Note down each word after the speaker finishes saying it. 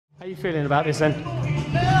How are you feeling about this then?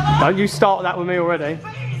 Don't you start that with me already.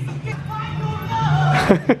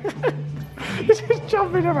 You're just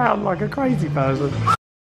jumping around like a crazy person.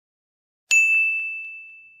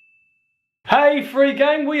 Hey Free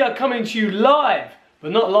Gang, we are coming to you live,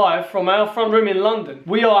 but not live, from our front room in London.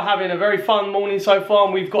 We are having a very fun morning so far,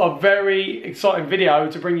 and we've got a very exciting video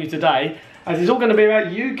to bring you today, as it's all going to be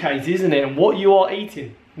about you, Katie, isn't it, and what you are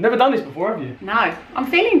eating. Never done this before, have you? No, I'm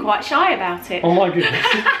feeling quite shy about it. Oh my goodness.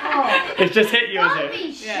 Oh, it's just hit you, is don't it?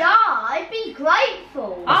 be shy, be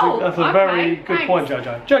grateful. That's a very good thanks. point,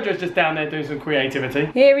 Jojo. Jojo's just down there doing some creativity.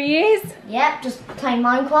 Here he is. Yep, just playing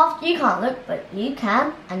Minecraft. You can't look, but you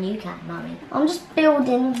can, and you can, Mummy. I'm just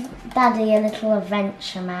building Daddy a little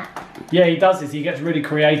adventure map. Yeah, he does this. He gets really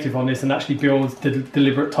creative on this and actually builds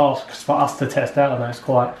deliberate tasks for us to test out, and that's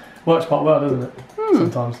works quite well, doesn't it?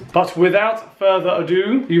 Sometimes. But without further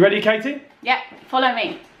ado, you ready, Katie? Yep, follow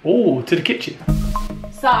me. Oh, to the kitchen.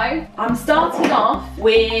 So, I'm starting off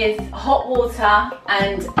with hot water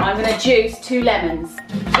and I'm going to juice 2 lemons.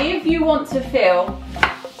 If you want to feel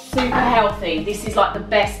super healthy, this is like the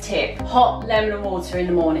best tip. Hot lemon and water in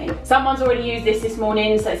the morning. Someone's already used this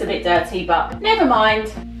morning, so it's a bit dirty, but never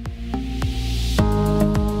mind.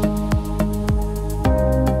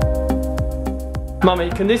 Mummy,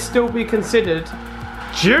 can this still be considered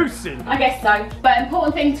juicing? I guess so, but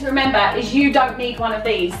important thing to remember is you don't need one of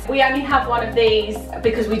these. We only have one of these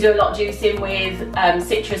because we do a lot of juicing with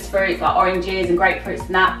citrus fruits like oranges and grapefruits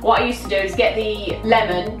and that. What I used to do is get the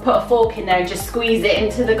lemon, put a fork in there and just squeeze it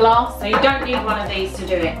into the glass. So you don't need one of these to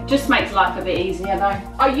do it. Just makes life a bit easier though.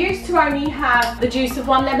 I used to only have the juice of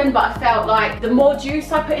 1 lemon, but I felt like the more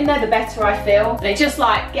juice I put in there, the better I feel. And it just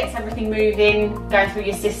like gets everything moving, going through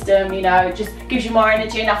your system, you know, just gives you more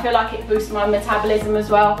energy, and I feel like it boosts my metabolism as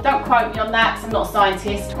well. Don't quote me on that because I'm not a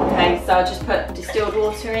scientist. Okay, so I just put distilled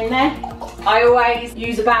water in there. I always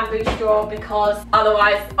use a bamboo straw because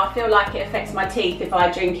otherwise I feel like it affects my teeth if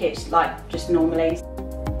I drink it like just normally.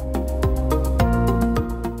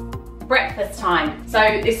 Breakfast time. So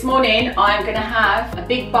this morning I'm gonna have a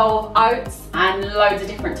big bowl of oats and loads of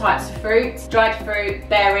different types of fruit, dried fruit,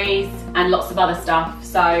 berries, and lots of other stuff.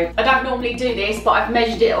 So I don't normally do this, but I've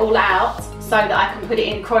measured it all out so that I can put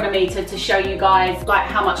it in Chronometer to show you guys like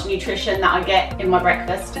how much nutrition that I get in my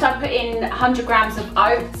breakfast. So I put in 100 grams of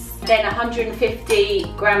oats, then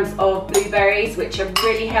 150 grams of blueberries, which are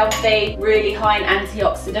really healthy, really high in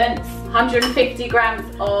antioxidants. 150 grams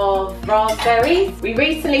of raspberries. We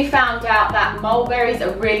recently found out that mulberries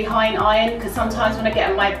are really high in iron, because sometimes when I get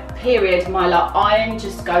on my period, my iron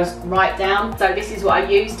just goes right down. So this is what I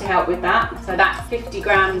use to help with that. So that's 50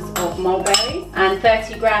 grams of mulberries and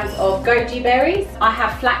 30 grams of goji berries. I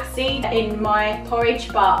have flaxseed in my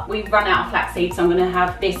porridge, but we've run out of flaxseed, so I'm gonna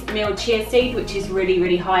have this meal chia seed, which is really,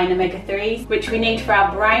 really high in omega-3s, which we need for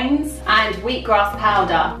our brains, and wheatgrass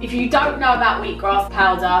powder. If you don't know about wheatgrass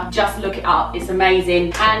powder, just look it up, it's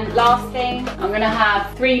amazing. And last thing, I'm gonna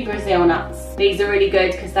have 3 Brazil nuts. These are really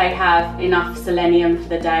good because they have enough selenium for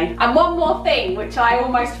the day. And one more thing, which I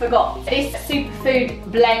almost forgot. This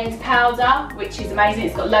superfood blend powder, which is amazing.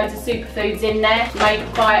 It's got loads of superfoods in there, made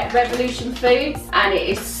by Revolution Foods, and it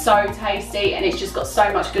is so tasty, and it's just got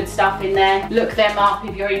so much good stuff in there. Look them up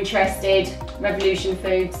if you're interested. Revolution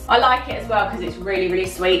Foods. I like it as well because it's really, really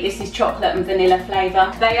sweet. This is chocolate and vanilla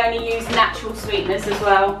flavour. They only use natural sweeteners as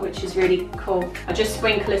well, which is really cool. I just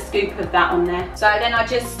sprinkle a scoop of that on there. So then I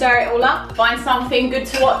just stir it all up, find something good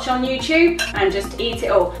to watch on YouTube, and just eat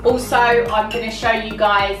it all. Also, I'm going to show you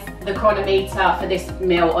guys the Chronometer for this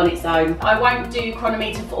meal on its own. I won't do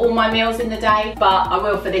Chronometer for all my meals in the day, but I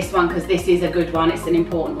will for this one because this is a good one. It's an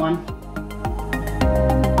important one.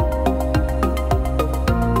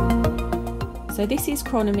 So this is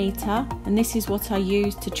Chronometer, and this is what I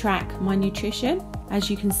use to track my nutrition. As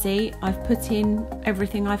you can see, I've put in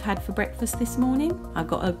everything I've had for breakfast this morning. I've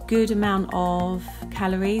got a good amount of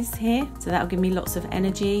calories here, so that'll give me lots of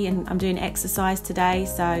energy, and I'm doing exercise today,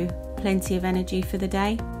 so plenty of energy for the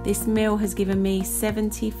day. This meal has given me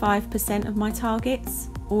 75% of my targets,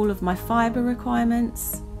 all of my fibre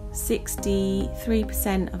requirements,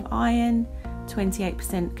 63% of iron,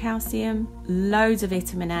 28% calcium, loads of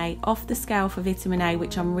vitamin A, off the scale for vitamin A,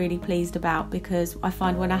 which I'm really pleased about because I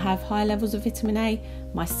find when I have high levels of vitamin A,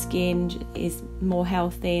 my skin is more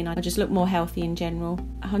healthy and I just look more healthy in general.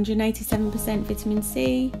 187% vitamin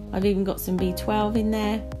C, I've even got some B12 in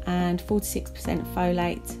there, and 46%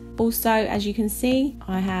 folate. Also, as you can see,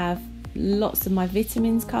 I have lots of my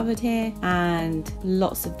vitamins covered here and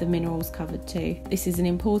lots of the minerals covered too. This is an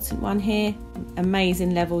important one here,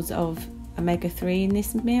 amazing levels of omega-3 in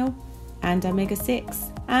this meal. and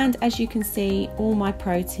omega-6. And as you can see, all my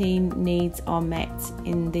protein needs are met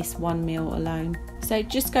in this one meal alone. So it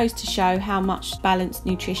just goes to show how much balanced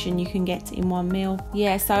nutrition you can get in one meal.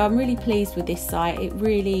 Yeah, so I'm really pleased with this site. It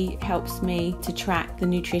really helps me to track the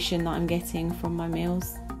nutrition that I'm getting from my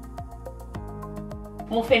meals.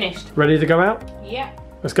 All finished. Ready to go out? Yeah.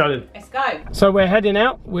 Let's go then. Let's go. So we're heading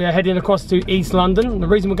out. We're heading across to East London. The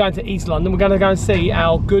reason we're going to East London, we're going to go and see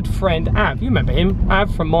our good friend Av. You remember him,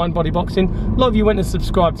 Av from Mind Body Boxing. A lot of you went and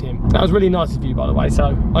subscribed to him. That was really nice of you, by the way.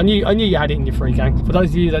 So I knew you had it in your free gang. For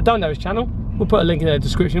those of you that don't know his channel, we'll put a link in the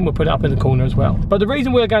description. We'll put it up in the corner as well. But the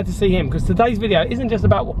reason we're going to see him, because today's video isn't just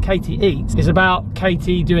about what Katie eats. It's about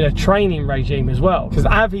Katie doing a training regime as well. Because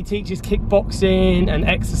Av, he teaches kickboxing and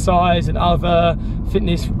exercise and other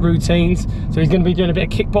fitness routines. So he's going to be doing a bit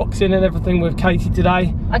of kickboxing and everything with Katie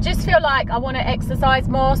today. I just feel like I want to exercise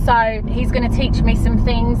more, so he's going to teach me some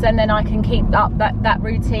things and then I can keep up that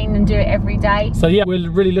routine and do it every day. So yeah, we're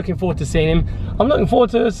really looking forward to seeing him. I'm looking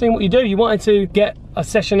forward to seeing what you do. You wanted to get a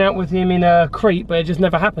session out with him in Crete, but it just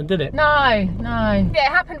never happened, did it? No, no. It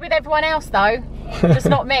happened with everyone else though, just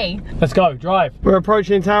not me. Let's go, drive. We're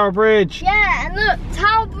approaching Tower Bridge. Yeah, and look,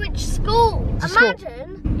 Tower Bridge School.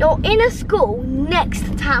 Imagine you're in a school next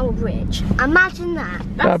to Tower Bridge. Imagine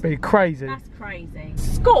that. That'd be crazy. That's crazy.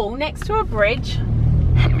 School next to a bridge.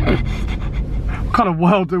 What kind of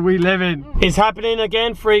world do we live in? It's happening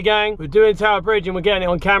again, free gang. We're doing Tower Bridge and we're getting it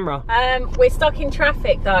on camera. We're stuck in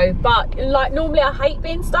traffic though, but like normally I hate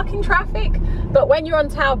being stuck in traffic, but when you're on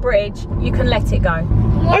Tower Bridge, you can let it go.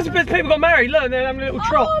 Loads of people got married, look, they're having a little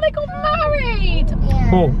trot. Oh, they got married!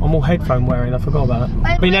 Yeah. Oh, I'm all headphone wearing, I forgot about that.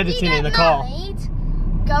 I've been editing in the car. Married,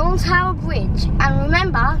 go on Tower Bridge and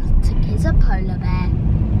remember to kiss a polar bear.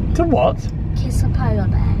 To what? Kiss a polar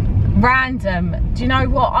bear. Random. Do you know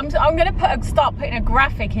what? I'm gonna start putting a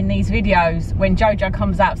graphic in these videos when Jojo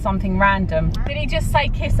comes out with something random. Did he just say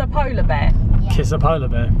kiss a polar bear? Yeah. Kiss a polar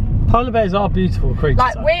bear. Polar bears are beautiful creatures.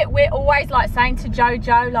 Like we're always like saying to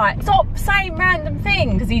Jojo, like, stop saying random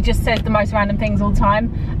things, because he just says the most random things all the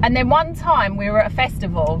time. And then one time we were at a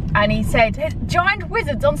festival and he said giant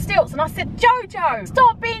wizards on stilts, and I said, Jojo,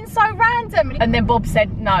 stop being so random. And then Bob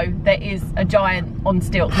said, no, there is a giant on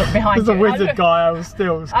stilts. Look behind you. There's a wizard guy on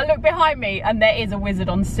stilts. I look behind me and there is a wizard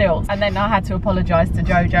on stilts. And then I had to apologise to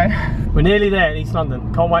Jojo. We're nearly there in East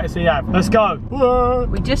London. Can't wait to see Ab. Let's go. Whoa.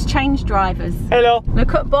 We just changed drivers. Hello.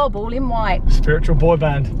 Look at Bob all in white. Spiritual boy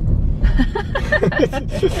band.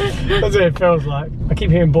 That's what it feels like. I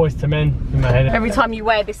keep hearing Boys to Men in my head. Every time you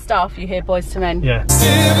wear this stuff, you hear Boys to Men. Yeah.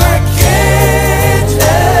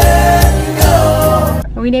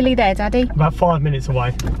 Are we nearly there, Daddy? About 5 minutes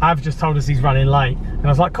away. I've just told us he's running late. And I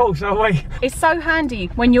was like, cool, so wait. It's so handy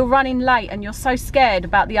when you're running late and you're so scared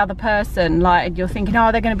about the other person, like you're thinking,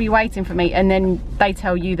 oh, they're going to be waiting for me, and then they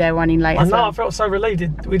tell you they're running late I as know, well. I felt so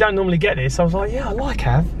relieved. We don't normally get this. I was like, yeah, I like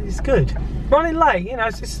Av. He's good. Running late, you know,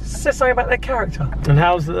 it says something about their character. And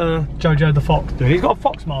how's Jojo the fox doing? He's got a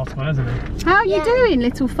fox mask on, hasn't he? How are you doing,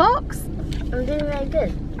 little fox? I'm doing very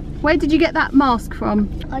good. Where did you get that mask from?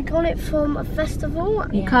 I got it from a festival.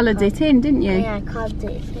 You coloured it in, didn't you? Yeah, I coloured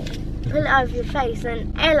it in. Put it over your face,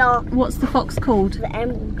 and Ella. What's the fox called? The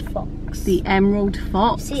emerald fox. The emerald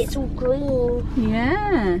fox. See, it's all green.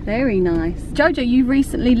 Yeah, very nice. Jojo, you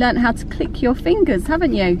recently learnt how to click your fingers,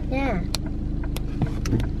 haven't you? Yeah.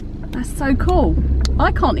 That's so cool.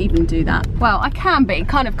 I can't even do that. Well, I can, but it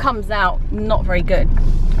kind of comes out not very good.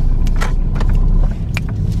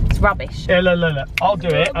 It's rubbish. Yeah, look. I'll do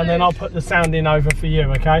it, and then I'll put the sound in over for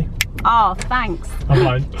you, okay? Oh, thanks. I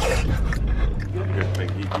won't. Good,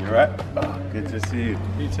 thank you. You alright? Oh, good to see you.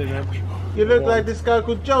 You too, man. You look like this guy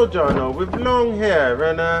called Jojo, I know, with long hair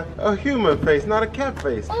and a human face, not a cat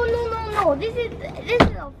face. Oh no! This is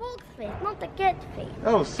a fox face, not a cat face.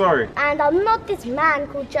 Oh, sorry. And I'm not this man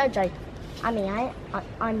called Jojo. I mean I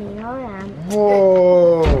am.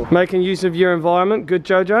 Whoa! Making use of your environment, good,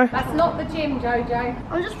 Jojo. That's not the gym, Jojo.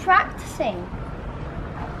 I'm just practicing.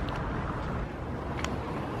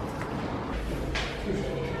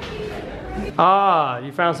 Ah,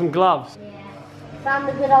 you found some gloves. Yeah. Found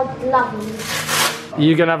the good old gloves. Are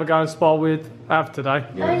you gonna have a go and spar with Av today?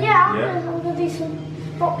 Yeah, I'm gonna do some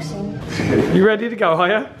boxing. You ready to go, are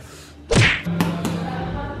you?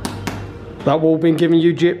 That wall been giving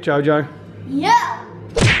you jip, Jojo. Yeah.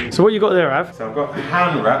 So what you got there, Av? So I've got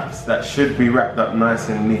hand wraps that should be wrapped up nice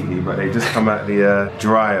and neatly, but they just come out the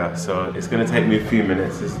dryer, so it's going to take me a few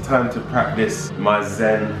minutes. It's time to practice my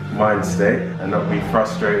Zen mind state and not be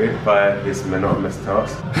frustrated by this monotonous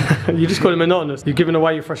task. You just call it monotonous. You're giving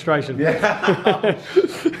away your frustration. Yeah.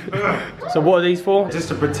 So what are these for? Just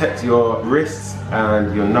to protect your wrists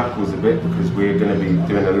and your knuckles a bit, because we're going to be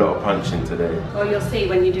doing a lot of punching today. Well, you'll see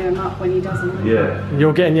when you do them up when he doesn't. Yeah.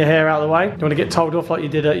 You're getting your hair out of the way? You want to get told off like you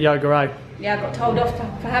did at yoga, eh? Yeah, I got told off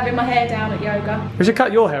for having my hair down at yoga. We should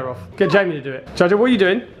cut your hair off. Get Jamie to do it. Jojo, what are you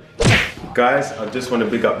doing? Guys, I just want to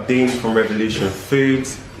big up Dean from Revolution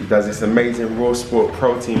Foods. He does this amazing raw sport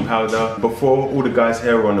protein powder. Before, all the guys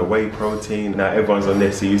here were on the whey protein. Now everyone's on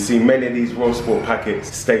this. So you see many of these raw sport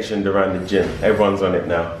packets stationed around the gym. Everyone's on it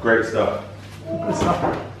now. Great stuff. Good stuff.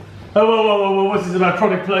 Oh, whoa, what's this about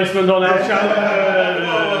product placement on our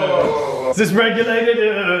channel? Is this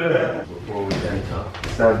regulated? Before we enter,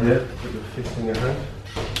 stand here, put your fist in your hand.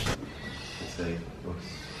 And say,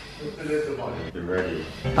 you're ready.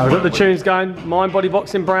 Oh, we've got the tunes going. Mind Body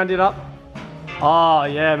Boxing branded up. Oh,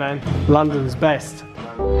 yeah, man. London's best.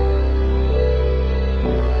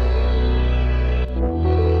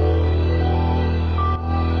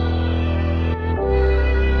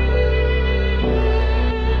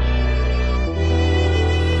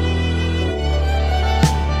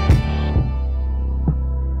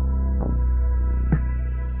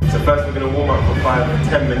 So first we're going to warm up for 5 to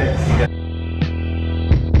 10 minutes.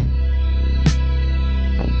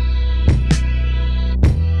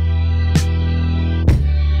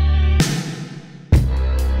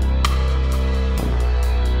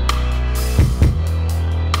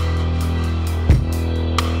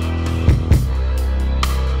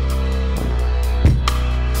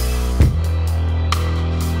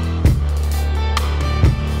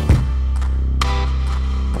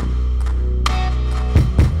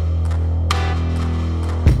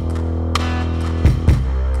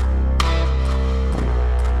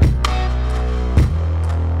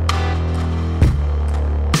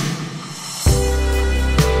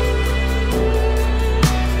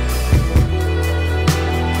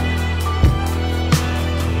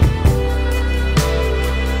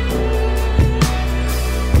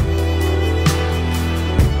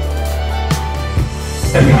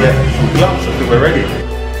 Let me get some gloves, I think we're ready.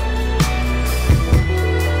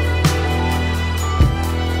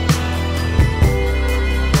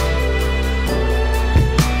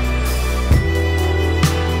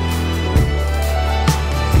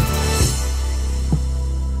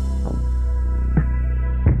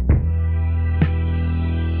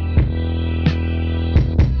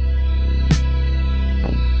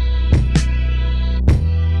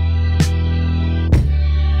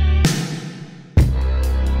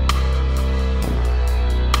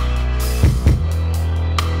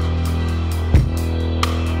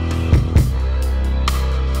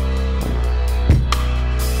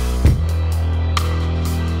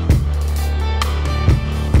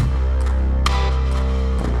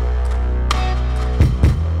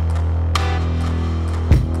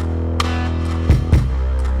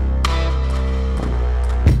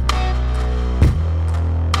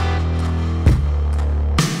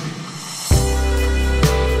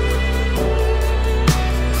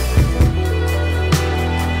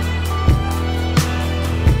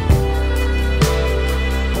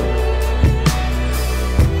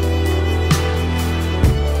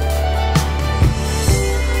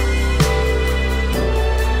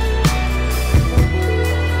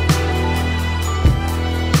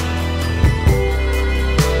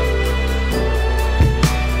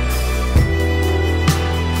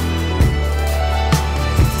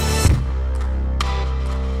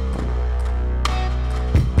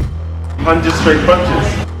 Punches, straight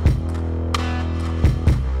punches.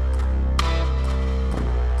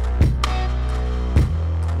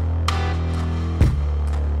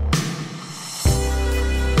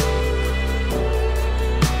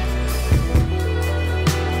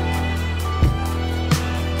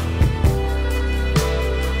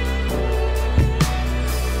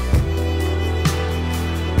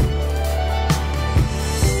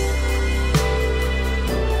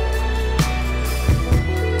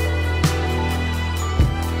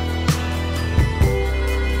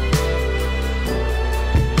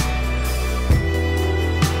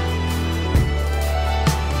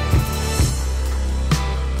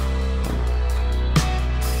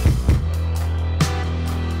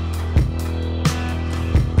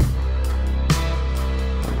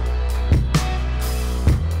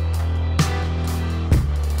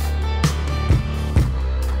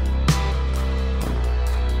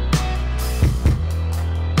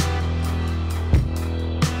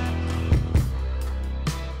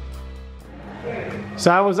 So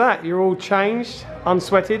how was that? You're all changed,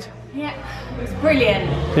 unsweated? Yeah, it was brilliant.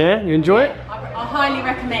 Yeah, you enjoy it? I highly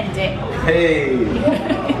recommend it. Hey!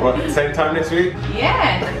 What, same time next week?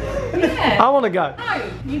 Yeah. Yeah. I want to go.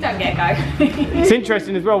 No, you don't get a go. It's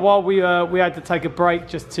interesting as well, while we had to take a break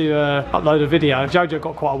just to upload a video, Jojo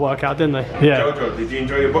got quite a workout, didn't they? Yeah. Jojo, did you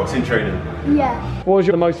enjoy your boxing training? Yeah. What was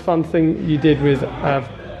the most fun thing you did with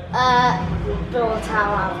Built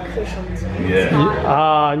out of cushions.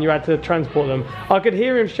 Yeah. and you had to transport them. I could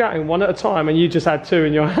hear him shouting one at a time and you just had two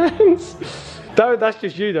in your hands. That's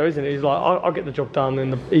just you though, isn't it? He's like, I'll get the job done in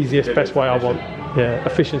the easiest, best way I want. Yeah,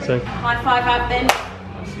 efficiency. High five up then.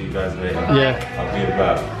 I'll see you guys later. Yeah. I'll be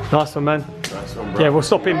about. Nice one, man. Nice one, bro. Yeah, we'll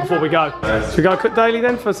stop in before we go. Should we go cook daily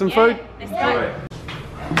then for some food? Let's go.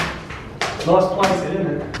 Nice place, isn't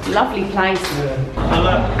it? Lovely place. Yeah. And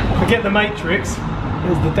look, forget the matrix,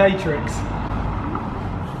 there's the Daytrix.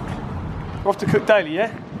 We're off to cook daily,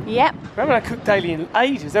 yeah? Yep. We haven't had cook daily in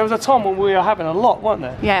ages. There was a time when we were having a lot, weren't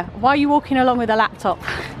there? Yeah. Why are you walking along with a laptop?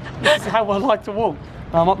 That's how I like to walk.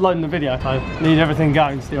 I'm uploading the video, so need everything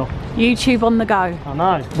going still. YouTube on the go. I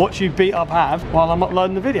know. Watch you beat up Hav while I'm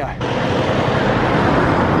uploading the video.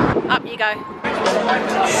 Up you go.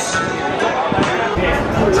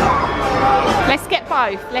 Let's get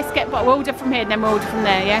both. Let's get both. We'll order from here and then we'll order from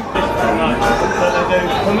there, yeah? So they do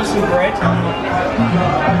hummus and bread.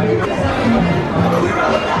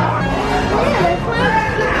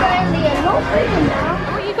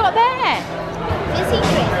 What you got there? Fizzy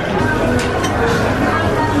drink.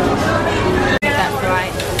 That's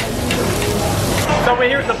right. So we're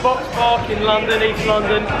here at the Box Park in London, East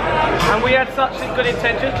London, and we had such good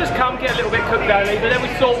intentions, just come get a little bit cooked daily, but then we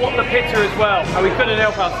saw what the pizza as well, and we couldn't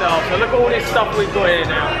help ourselves. So look at all this stuff we've got here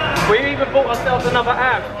now. We even bought ourselves another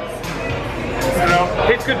app.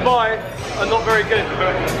 His goodbye are not very good,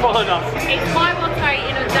 but follow us. It's my motto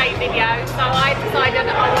in a day video, so I decided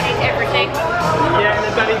that I wanted everything. Yeah, and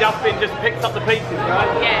then Danny Duffin just picks up the pieces, right?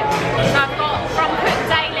 Yeah. So I've got from Cook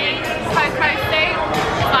Daily, cocoa soup,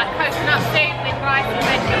 like coconut soup with rice and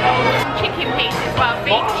vegetables, chicken pieces, well,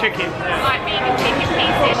 vegan. Hot chicken. Yeah. Like vegan chicken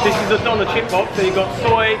pieces. This is the doner chip box, so you've got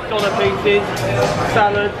soy, doner pieces,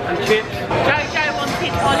 salad and chips. Jojo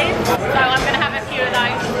wanted olives, so I'm going to have a few of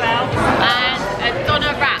those as well. And a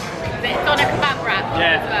doner wrap, doner kebab wrap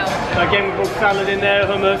as well. So again, we've got salad in there,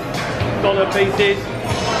 hummus, doner pieces.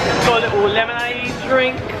 Got a little lemonade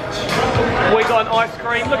drink. We got an ice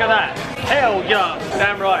cream, look at that. Hell yeah,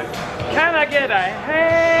 damn right. Can I get a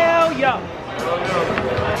hell yeah?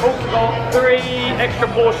 Also got 3 extra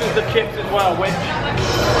portions of chips as well, which,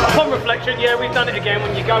 upon reflection, yeah, we've done it again.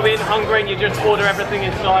 When you go in hungry and you just order everything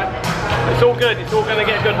in sight, it's all good. It's all going to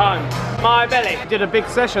get good home. My belly. Did a big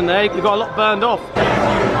session there. You got a lot burned off.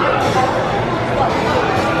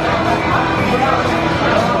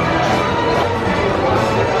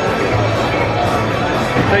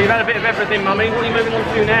 So you've had a bit of everything, Mummy. What are you moving on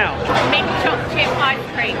to now? Mint chocolate chip ice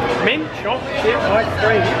cream. Mint chocolate chip ice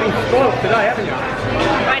cream. You've been spoiled today, haven't you?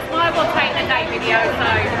 But it's my one take the day video, so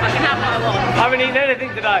I can have what I want. I haven't eaten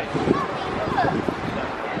anything today.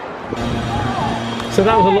 So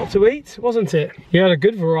that was a lot to eat, wasn't it? You had a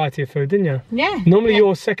good variety of food, didn't you? Yeah. Normally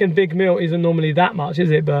your second big meal isn't normally that much, is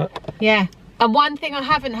it? But yeah. And one thing I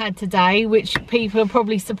haven't had today, which people are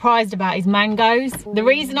probably surprised about, is mangoes. The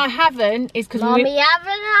reason I haven't is because Mommy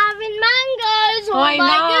haven't having mangoes. Oh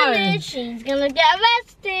my goodness, she's gonna get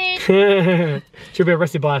arrested. she'll be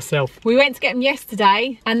arrested by herself. We went to get them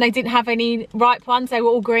yesterday and they didn't have any ripe ones. They were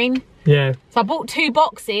all green. Yeah. So I bought 2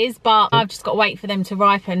 boxes, but I've just got to wait for them to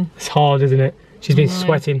ripen. It's hard, isn't it? She's been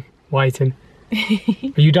sweating, waiting.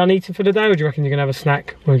 Are you done eating for the day, or do you reckon you're gonna have a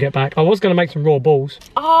snack when we get back? I was gonna make some raw balls.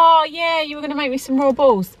 Oh yeah, you were gonna make me some raw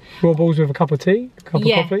balls. Raw balls with a cup of tea, a cup of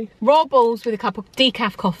coffee? Raw balls with a cup of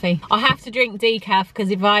decaf coffee. I have to drink decaf because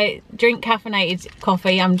if I drink caffeinated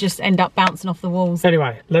coffee, I'm just end up bouncing off the walls.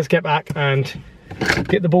 Anyway, let's get back and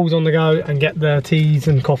get the balls on the go and get the teas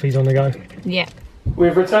and coffees on the go. Yeah.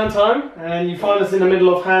 We've returned home and you find us in the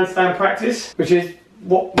middle of handstand practice, which is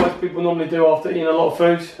what most people normally do after eating a lot of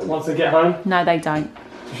food once they get home. No, they don't.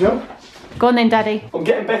 You sure? Go on then, Daddy. I'm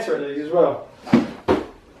getting better at these as well.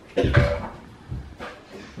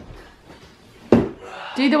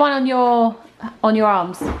 Do the one on your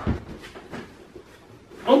arms.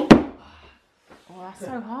 Oh, Oh, that's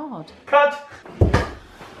so hard. cut!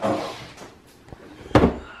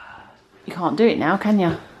 You can't do it now, can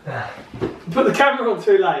you? Put the camera on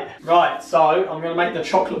too late. Right, so I'm going to make the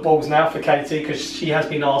chocolate balls now for Katie because she has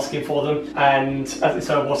been asking for them, and as it's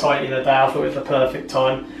her what I eat in a day, I thought it was the perfect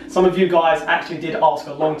time. Some of you guys actually did ask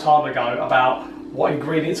a long time ago about what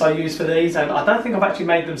ingredients I use for these, and I don't think I've actually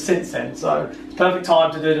made them since then, so perfect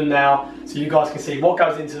time to do them now so you guys can see what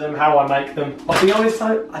goes into them, how I make them. I'll be honest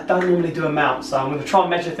though, I don't normally do amounts, so I'm going to try and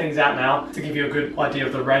measure things out now to give you a good idea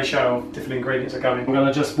of the ratio of different ingredients that go in. I'm going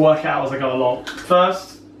to just work out as I go along.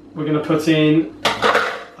 First, we're going to put in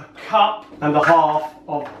a cup and a half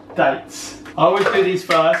of dates. I always do these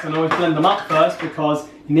first and I always blend them up first because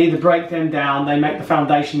you need to break them down. They make the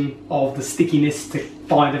foundation of the stickiness to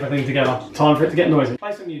bind everything together. Time for it to get noisy.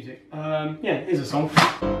 Play some music. Yeah, here's a song.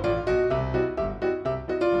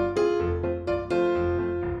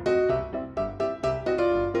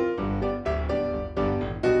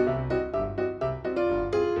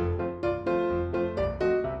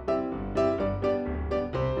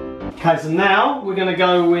 Okay, so now we're going to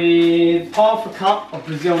go with half a cup of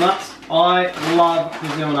Brazil nuts. I love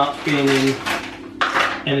Brazil nuts being in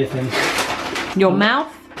anything. Your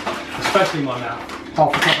mouth? Especially my mouth.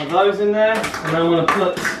 Half a cup of those in there, and then I'm going to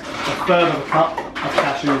put a third of a cup of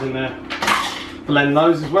cashews in there. Blend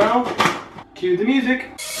those as well. Cue the music.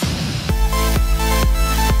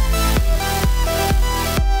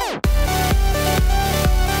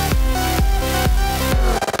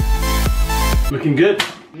 Looking good.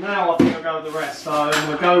 Now I think I'll go with the rest. So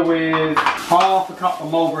we'll go with half a cup of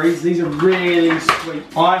mulberries. These are really sweet.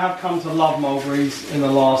 I have come to love mulberries in the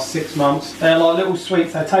last 6 months. They're like little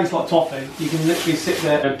sweets. They taste like toffee. You can literally sit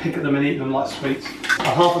there and pick at them and eat them like sweets.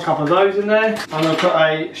 Half a cup of those in there. I'm going to put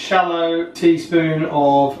a shallow teaspoon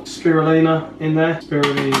of spirulina in there.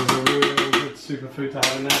 Spirulina is a real good superfood to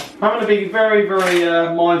have in there. I'm going to be very,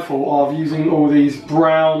 very mindful of using all these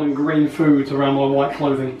brown and green foods around my white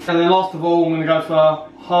clothing. And then last of all, I'm going to go for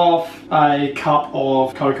half a cup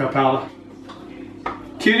of cocoa powder.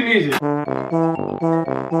 Cue the music.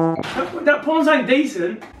 That pond's ain't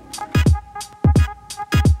decent.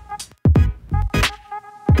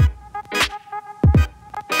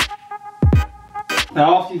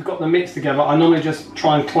 Now after you've got the mix together, I normally just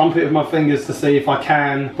try and clump it with my fingers to see if I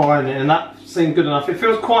can bind it, and that seemed good enough. It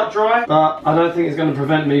feels quite dry, but I don't think it's going to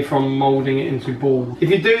prevent me from moulding it into balls. If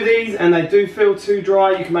you do these and they do feel too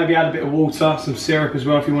dry, you can maybe add a bit of water, some syrup as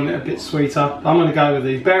well if you want it a bit sweeter. I'm going to go with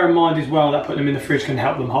these. Bear in mind as well that putting them in the fridge can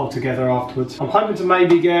help them hold together afterwards. I'm hoping to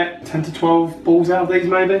maybe get 10 to 12 balls out of these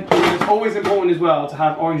maybe. It's always important as well to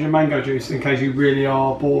have orange and mango juice in case you really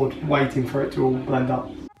are bored waiting for it to all blend up.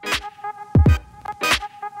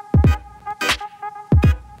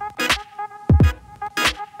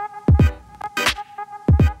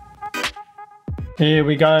 Here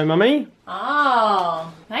we go, mummy.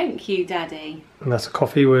 Oh, thank you, Daddy. And that's a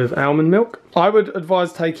coffee with almond milk. I would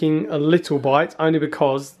advise taking a little bite only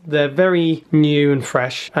because they're very new and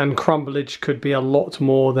fresh, and crumblage could be a lot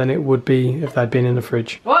more than it would be if they'd been in the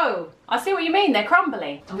fridge. Whoa, I see what you mean, they're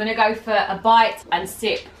crumbly. I'm gonna go for a bite and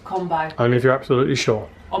sip combo. Only if you're absolutely sure.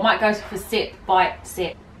 I might go for sip, bite,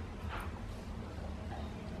 sip.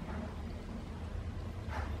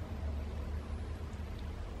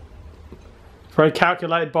 Very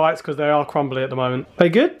calculated bites because they are crumbly at the moment. Are they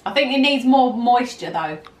good? I think it needs more moisture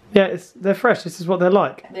though. Yeah, they're fresh. This is what they're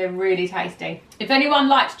like. They're really tasty. If anyone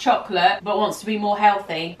likes chocolate but wants to be more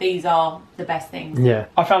healthy, these are the best things. Yeah.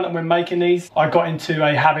 I found that when making these, I got into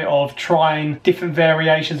a habit of trying different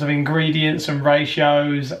variations of ingredients and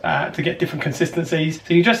ratios to get different consistencies.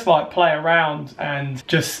 So you just like play around and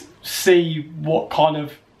just see what kind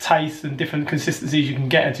of taste and different consistencies you can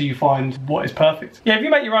get until you find what is perfect. Yeah, if you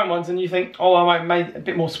make your own ones and you think, oh, I might make it a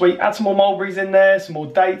bit more sweet, add some more mulberries in there, some more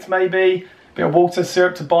dates maybe, a bit of water,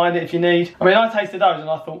 syrup to bind it if you need. I mean, I tasted those and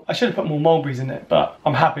I thought I should have put more mulberries in it, but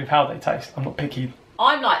I'm happy with how they taste. I'm not picky.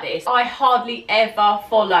 I'm like this. I hardly ever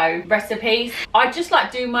follow recipes. I just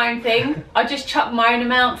like do my own thing. I just chuck my own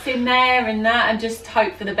amounts in there and that and just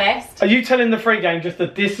hope for the best. Are you telling the free game just to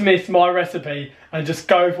dismiss my recipe and just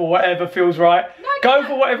go for whatever feels right? Go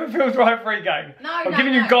for whatever feels right, free game. I'm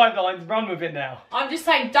giving you guidelines, run with it now. I'm just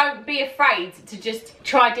saying, don't be afraid to just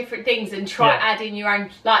try different things and try adding your own,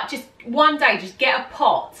 like just one day, just get a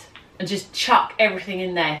pot and just chuck everything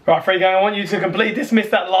in there. Right, free game, I want you to completely dismiss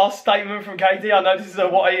that last statement from Katie. I know this is a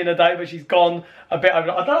what I eat in a day, but she's gone a bit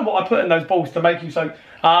over. I don't know what I put in those balls to make you so,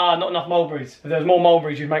 not enough mulberries. If there's more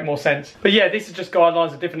mulberries, you'd make more sense. But yeah, this is just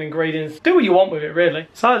guidelines of different ingredients. Do what you want with it, really.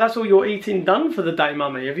 So that's all your eating done for the day,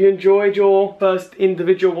 mummy. Have you enjoyed your first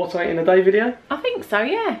individual what I eat in a day video? I think so,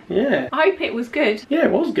 yeah. Yeah. I hope it was good. Yeah,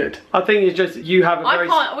 it was good. I think it's just you have a very...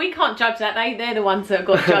 We can't judge that. They're the ones that have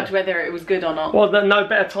got to judge whether it was good or not. Well, no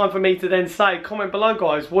better time for me to then say, comment below,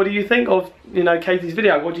 guys. What do you think of, you know, Katie's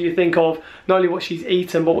video? What do you think of not only what she's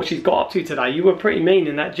eaten, but what she's got up to today? You were pretty mean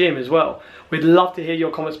in that gym as well. We'd love to hear your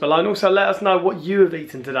your comments below, and also let us know what you have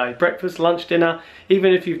eaten today. Breakfast, lunch, dinner,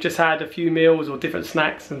 even if you've just had a few meals or different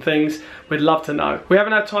snacks and things, we'd love to know. We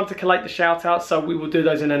haven't had time to collate the shout outs, so we will do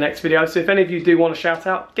those in the next video. So if any of you do want a shout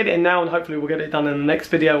out, get it in now and hopefully we'll get it done in the next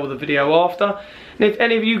video or the video after. And if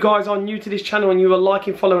any of you guys are new to this channel and you are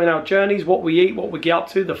liking following our journeys, what we eat, what we get up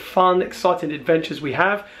to, the fun, exciting adventures we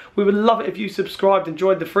have, we would love it if you subscribed and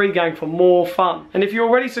joined the free gang for more fun. And if you're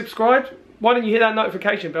already subscribed, why don't you hit that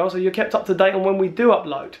notification bell so you're kept up to date on when we do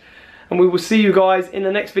upload. And we will see you guys in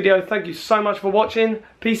the next video. Thank you so much for watching.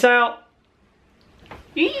 Peace out.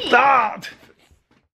 Start.